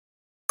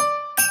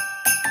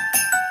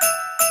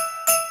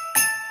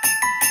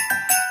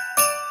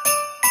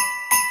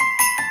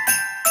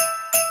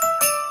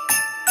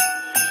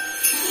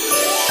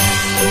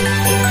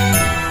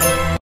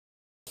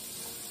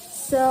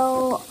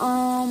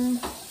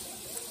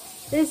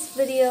this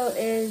video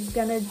is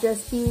gonna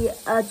just be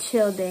a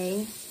chill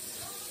day.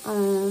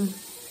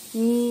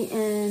 Me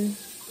and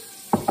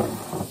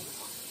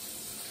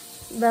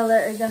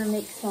Bella are gonna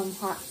make some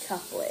hot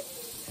chocolate.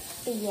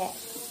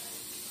 Yes.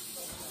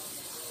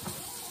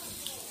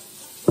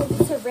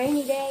 It's a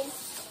rainy day.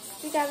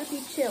 We gotta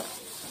be chill.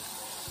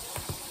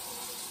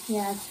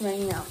 Yeah, it's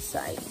raining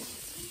outside.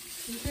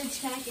 The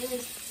jacket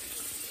is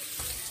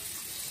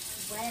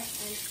wet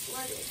and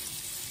flooded.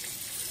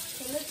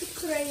 So it's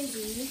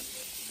crazy.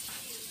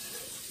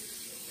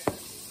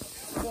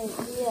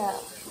 Yeah.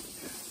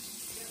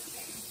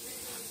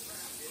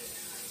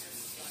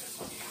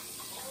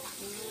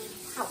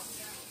 Ow.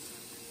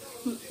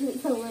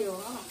 It's a little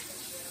off.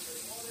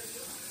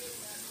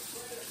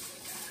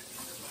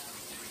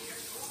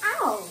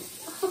 Ow!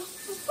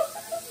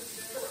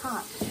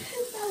 Hot.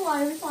 That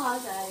water's hot,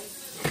 guys.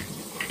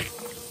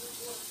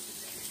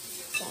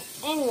 So,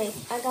 anyways,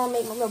 I gotta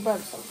make my little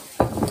brother some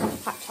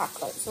hot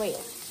chocolate. So wait.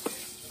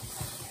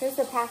 Here's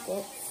the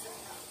packet.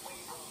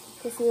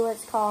 To see what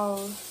it's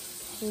called,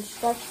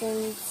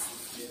 instructions,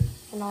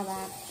 and all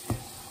that.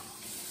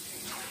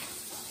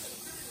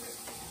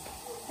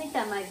 I think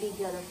that might be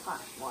good as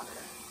hot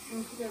water. Let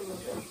me get a little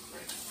bit.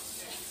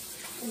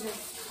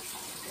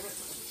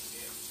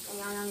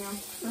 Yum, yum, yum.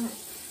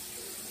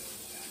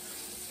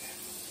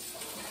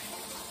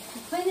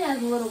 Clean it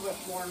as a little bit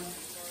warm.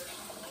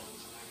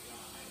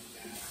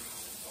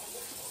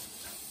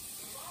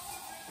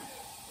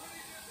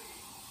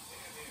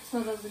 So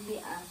it doesn't be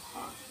as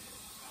hot.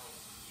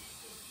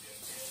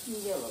 You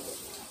get a little bit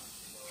more.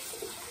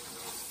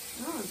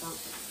 No, I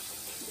don't.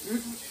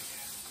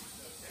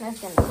 That's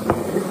gonna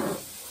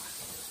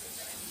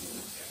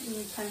You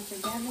need time for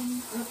Gavin.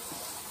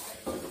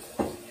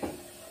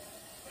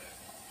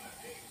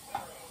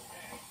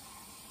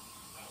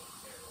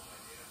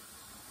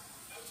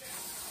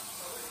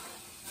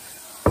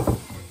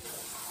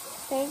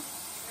 Okay.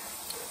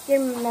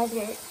 Your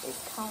mother is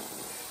calling.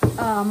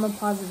 I'm gonna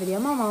pause the video.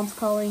 My mom's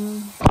calling.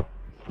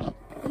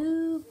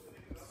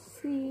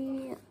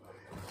 Oopsie.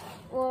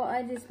 Well,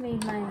 I just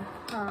made my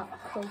hot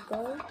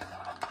cocoa.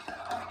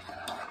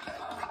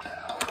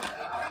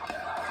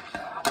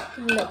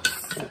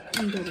 Looks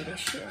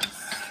delicious.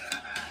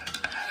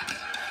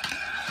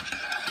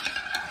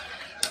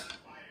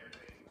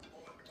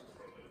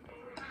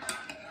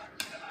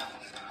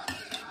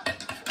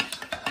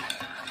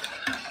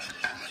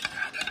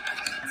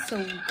 So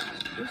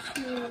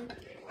delicious.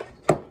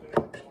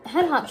 I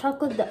had hot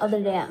chocolate the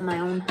other day at my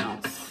own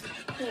house.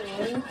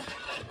 Really?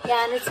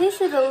 Yeah, and it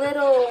tasted a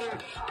little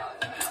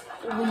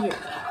weird.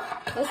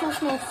 This one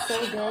smells so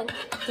good.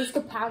 Just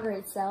the powder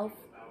itself.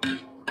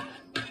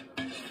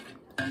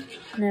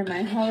 Never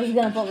mind. I was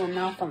gonna put my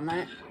mouth on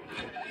that.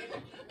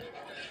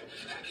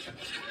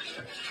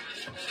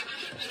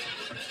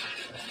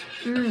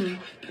 Mmm.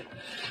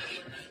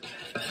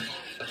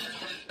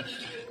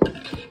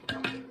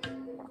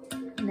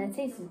 That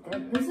tastes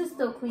good. This is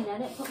still clean. I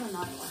didn't put my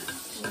mouth on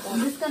it.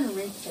 I'm just gonna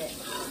rinse it.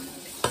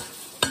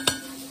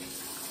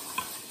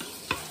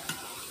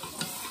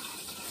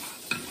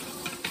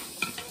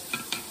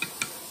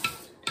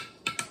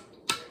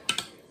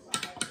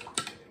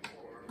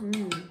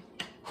 Mmm.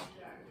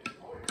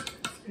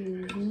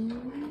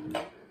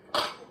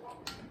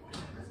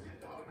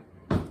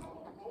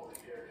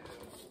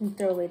 And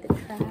throw away the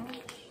trash.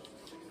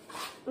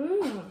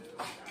 Mmm.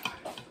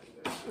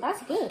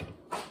 That's good.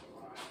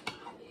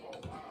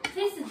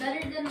 Tastes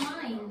better than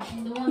mine.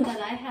 The one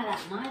that I had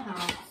at my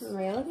house.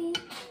 Really?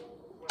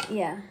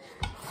 Yeah.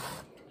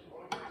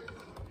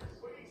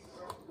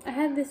 I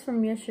had this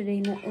from yesterday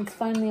and it's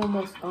finally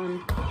almost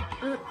gone.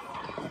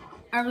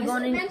 Are we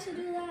going meant to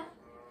do that?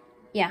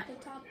 Yeah. The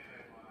top?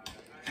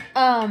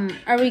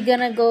 Are we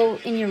gonna go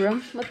in your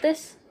room with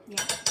this?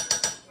 Yeah.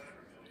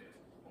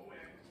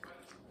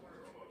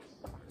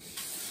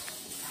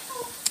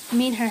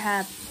 Me and her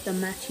have the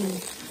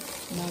matching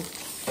mug.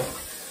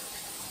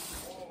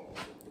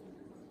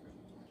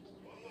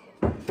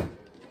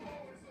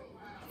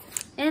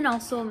 And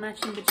also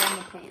matching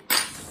pajama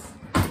pants.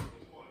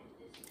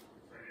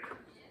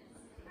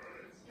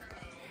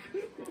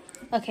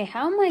 Okay,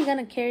 how am I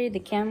gonna carry the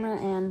camera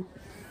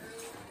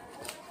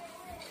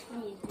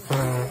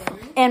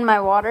and my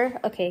water?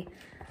 Okay.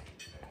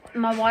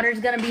 My water's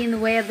gonna be in the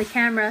way of the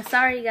camera.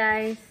 Sorry,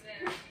 guys.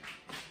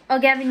 Oh,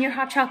 Gavin, your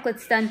hot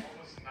chocolate's done.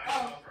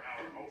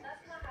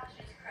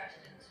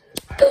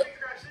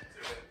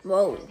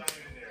 Whoa.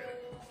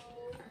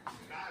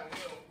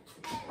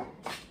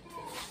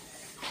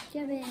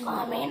 Gavin.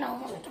 Oh man, I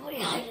want to play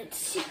hide and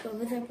seek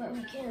over there, but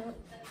we can't.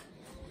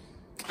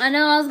 I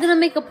know, I was gonna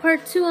make a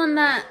part 2 on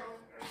that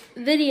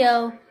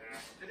video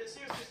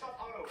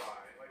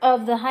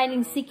of the hide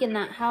and seek in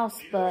that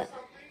house, but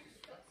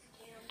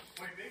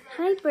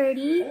hi,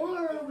 birdie.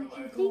 Or we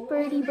can Hey,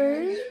 birdie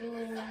bird. We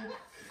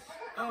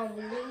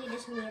really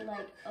just need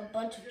like a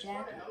bunch of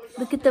jackets.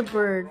 Look at the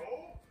bird.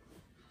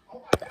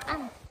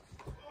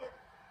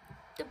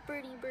 The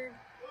birdie bird.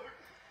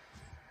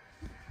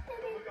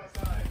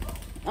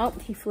 Oh,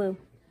 he flew.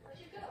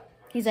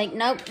 He's like,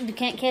 nope, you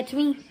can't catch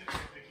me.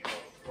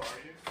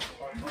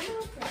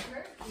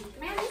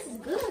 Man, this is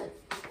good.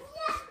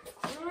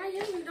 I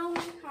usually don't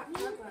like hot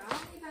chocolate. I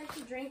don't think I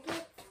should drink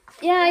it.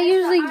 Yeah, I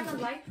usually. I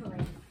don't like it.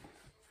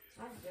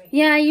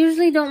 Yeah, I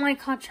usually don't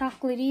like hot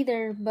chocolate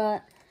either,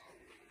 but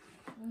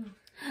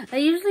I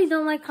usually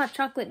don't like hot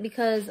chocolate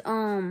because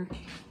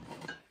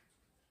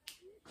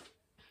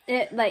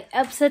it like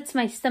upsets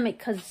my stomach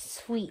because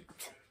it's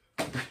sweet.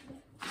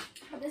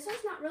 But this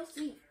one's not real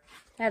sweet.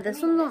 Yeah,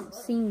 this one don't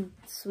seem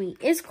sweet.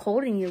 It's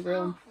cold in your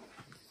room.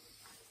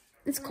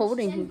 It's cold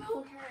in here.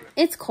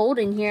 It's cold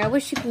in here. I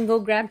wish you can go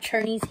grab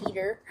Cherney's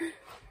heater.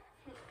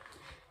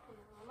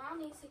 Mom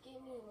needs to give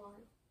me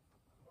one.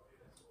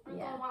 I'm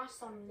gonna watch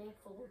some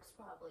Netflix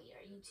probably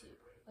or YouTube.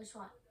 Which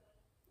one?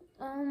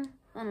 I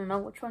don't know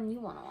which one you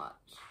want to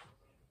watch.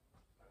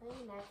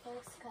 Maybe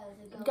Netflix because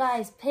it goes.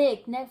 Guys,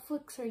 pick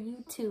Netflix or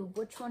YouTube.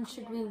 Which one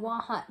should we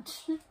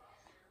watch? We're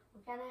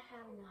gonna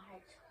have a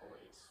hard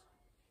choice.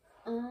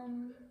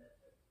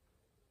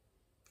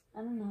 I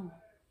don't know.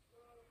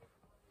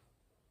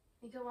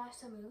 We could watch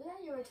the movie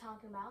that you were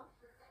talking about.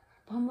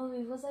 What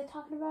movie was I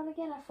talking about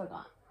again? I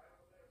forgot.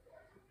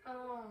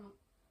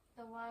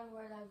 The one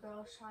where that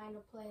girl's trying to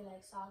play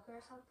like soccer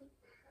or something.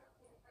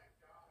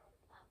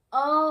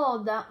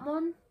 Oh, that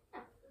one?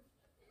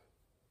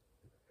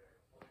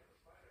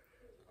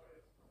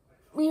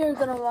 We are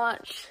gonna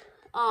watch,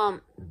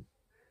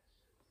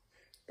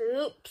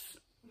 oops.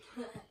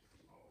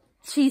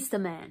 She's the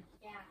Man.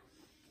 Yeah.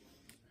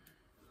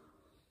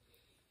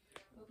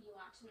 We'll be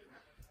watching it.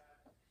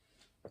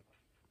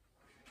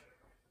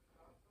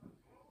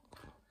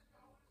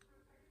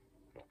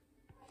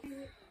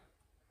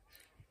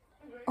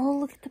 Oh,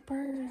 look at the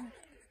bird.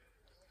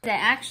 I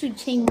actually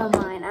changed my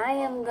mind. I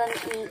am gonna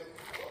eat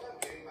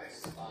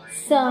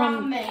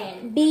some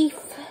Ramen. beef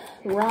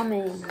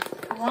ramen.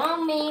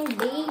 Ramen,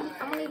 beef.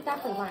 I'm gonna eat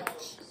that for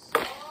lunch.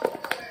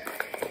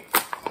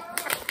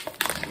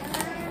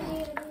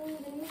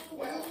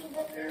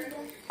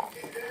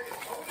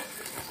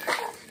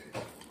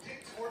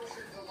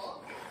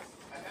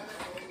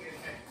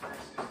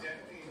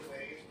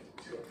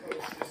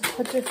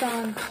 Put this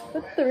on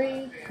for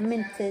 3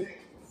 minutes.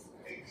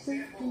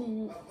 3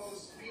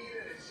 minutes.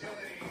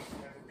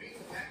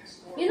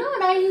 You know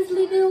what I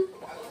usually do?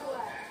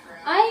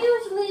 I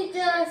usually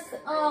just,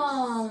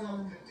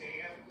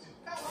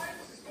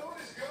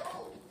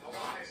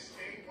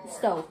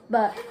 stove,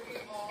 but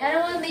I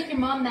don't want to make your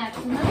mom mad.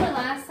 Remember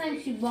last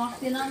time she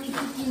walked in on me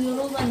cooking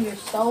noodles on your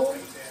stove?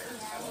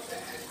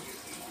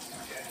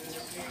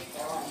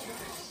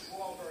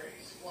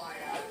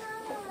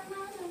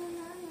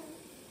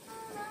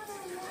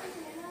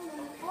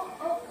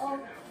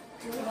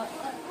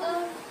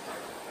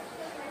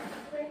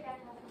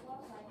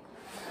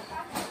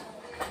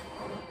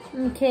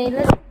 Okay,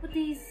 let's put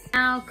these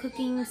now.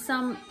 Cooking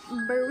some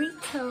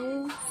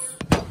burritos.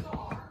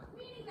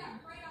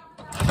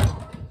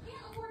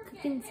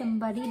 Cooking some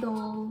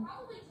burrito.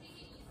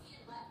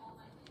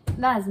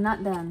 That is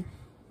not done.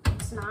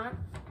 It's not.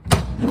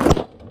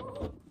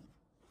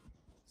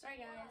 Sorry,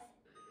 guys.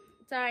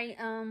 Sorry,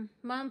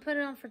 Mom put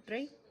it on for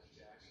 3.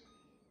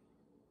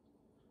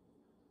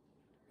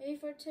 Maybe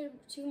for two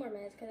more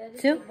minutes because I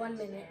just 2? did 1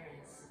 minute.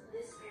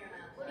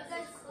 What are you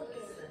guys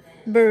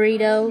cooking?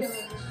 Burritos.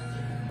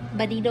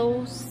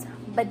 Burritos.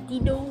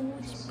 Burritos.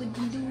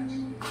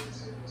 Burritos.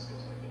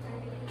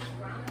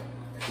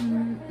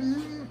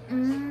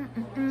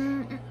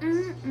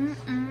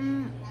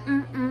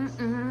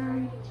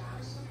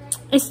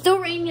 It's still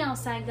raining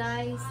outside,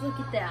 guys. Look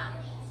at that.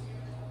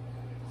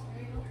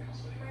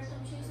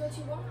 Choose what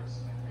you want.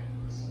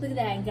 Look at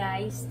that,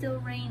 guys. Still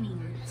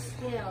raining.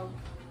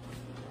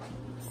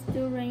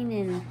 Still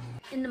raining.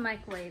 In the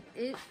microwave.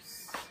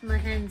 Oops. My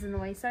hand's in the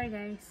way. Sorry,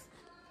 guys.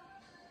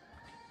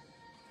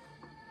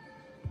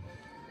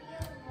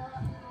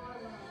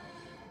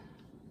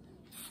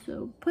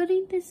 So,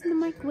 putting this in the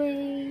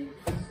microwave.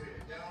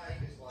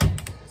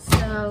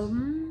 So,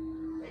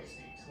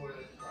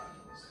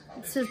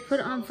 it says put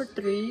it on for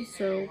 3.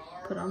 So,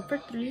 put on for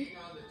 3.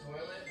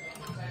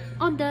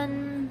 All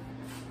done.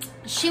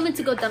 She went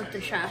to go dump the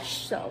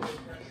trash, so.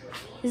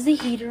 Is the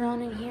heater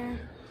on in here?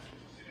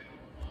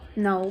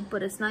 No,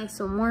 but it's nice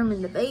and warm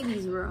in the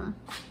baby's room.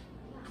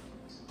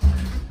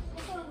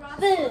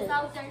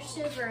 Out there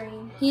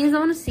shivering. He doesn't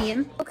want to see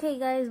him. Okay,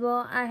 guys,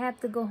 well, I have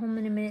to go home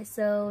in a minute,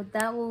 so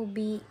that will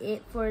be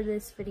it for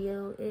this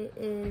video. It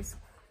is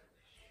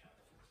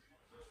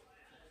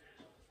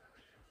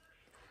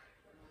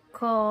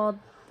called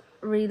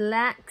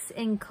Relax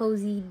and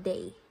Cozy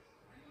Day.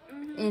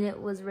 And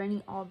it was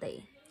raining all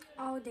day.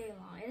 All day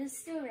long. It is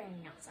still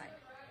raining outside.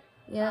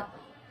 Yep.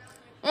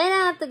 And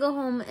I have to go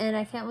home, and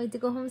I can't wait to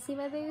go home and see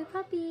my baby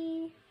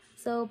puppy.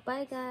 So,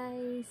 bye,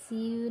 guys.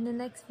 See you in the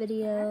next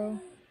video.